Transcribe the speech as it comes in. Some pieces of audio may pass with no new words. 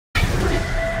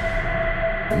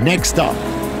Next up,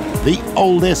 the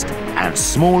oldest and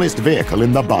smallest vehicle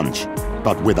in the bunch,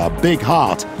 but with a big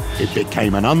heart, it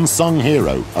became an unsung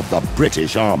hero of the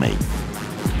British Army.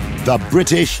 The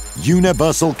British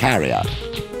Universal Carrier.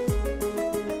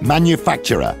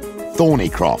 Manufacturer,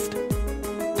 Thornycroft.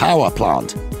 Power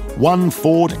plant, 1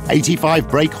 Ford 85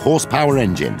 brake horsepower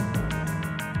engine.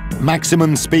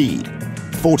 Maximum speed,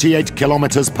 48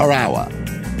 kilometers per hour.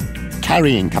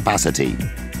 Carrying capacity,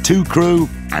 2 crew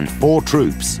and 4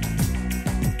 troops.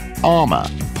 Armor,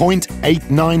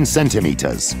 0.89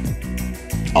 centimeters.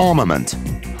 Armament,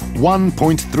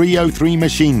 1.303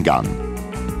 machine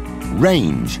gun.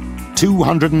 Range,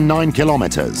 209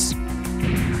 kilometers.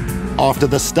 After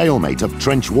the stalemate of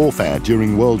trench warfare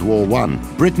during World War I,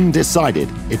 Britain decided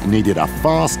it needed a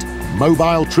fast,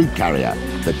 mobile troop carrier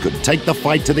that could take the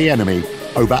fight to the enemy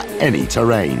over any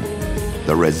terrain.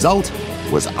 The result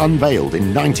was unveiled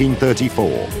in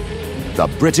 1934, the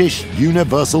British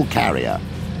Universal Carrier.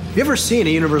 Have you ever seen a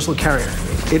universal carrier?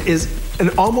 It is an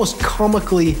almost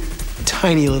comically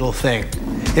tiny little thing.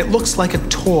 It looks like a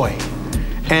toy,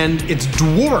 and it's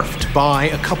dwarfed by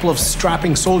a couple of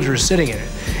strapping soldiers sitting in it.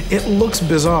 It looks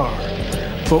bizarre,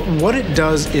 but what it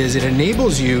does is it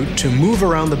enables you to move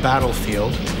around the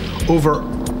battlefield over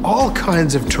all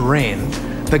kinds of terrain,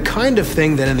 the kind of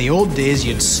thing that in the old days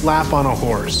you'd slap on a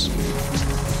horse.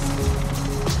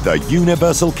 The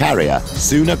Universal Carrier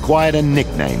soon acquired a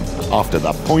nickname after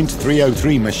the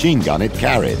 .303 machine gun it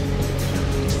carried.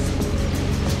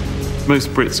 Most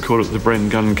Brits call it the Bren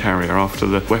gun carrier after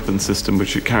the weapon system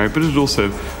which it carried, but it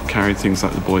also carried things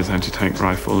like the Boys anti-tank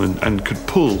rifle and could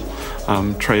pull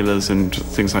trailers and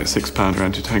things like 6-pounder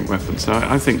anti-tank weapons. So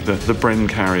I think that the Bren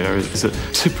carrier is a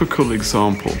typical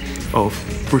example of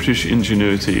British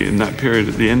ingenuity in that period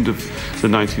at the end of the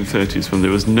 1930s when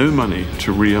there was no money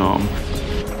to rearm.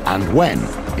 And when,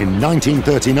 in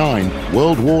 1939,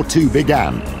 World War II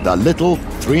began, the little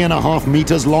 3.5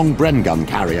 meters long Bren gun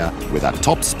carrier with a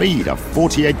top speed of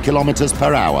 48 kilometers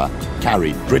per hour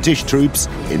carried British troops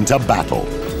into battle.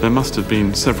 There must have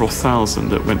been several thousand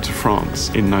that went to France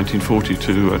in 1940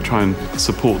 to try and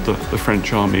support the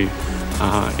French army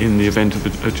in the event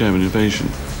of a German invasion.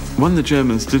 When the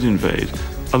Germans did invade,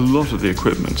 a lot of the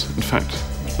equipment, in fact,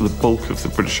 the bulk of the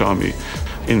British army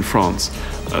in France,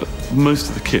 most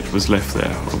of the kit was left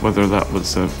there, whether that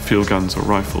was field guns or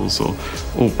rifles or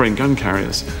Bren gun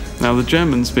carriers. Now, the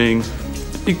Germans, being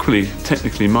equally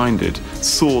technically minded,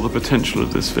 saw the potential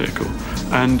of this vehicle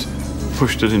and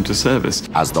pushed it into service.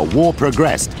 As the war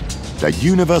progressed, the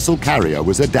Universal Carrier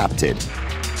was adapted,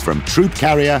 from troop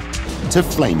carrier to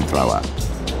flamethrower,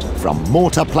 from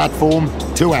mortar platform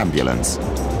to ambulance.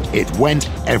 It went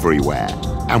everywhere,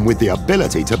 and with the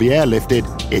ability to be airlifted,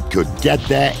 it could get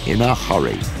there in a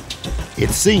hurry. It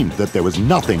seemed that there was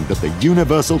nothing that the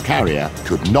Universal Carrier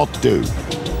could not do.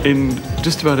 In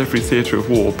just about every theatre of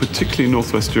war, particularly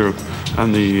Northwest Europe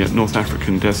and the North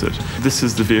African desert, this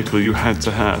is the vehicle you had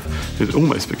to have. It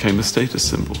almost became a status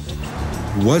symbol.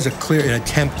 It was a clear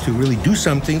attempt to really do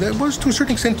something that was, to a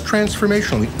certain extent,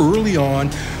 transformational. Early on,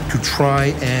 to try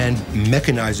and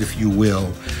mechanize, if you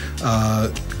will,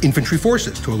 infantry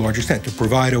forces to a large extent, to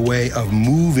provide a way of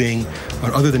moving,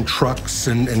 other than trucks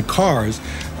and cars,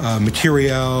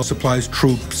 material, supplies,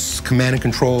 troops, command and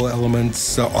control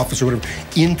elements, officer, whatever,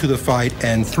 into the fight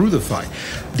and through the fight.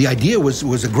 The idea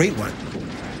was a great one.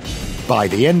 By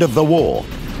the end of the war,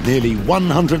 nearly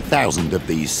 100,000 of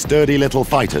these sturdy little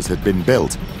fighters had been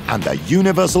built, and the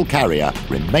Universal Carrier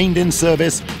remained in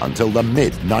service until the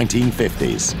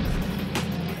mid-1950s.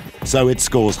 So it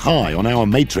scores high on our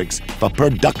matrix for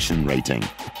production rating,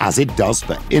 as it does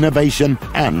for innovation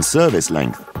and service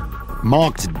length.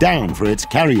 Marked down for its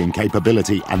carrying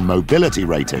capability and mobility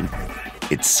rating,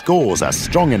 its scores are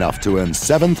strong enough to earn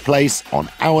 7th place on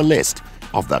our list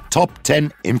of the top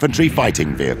 10 infantry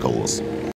fighting vehicles.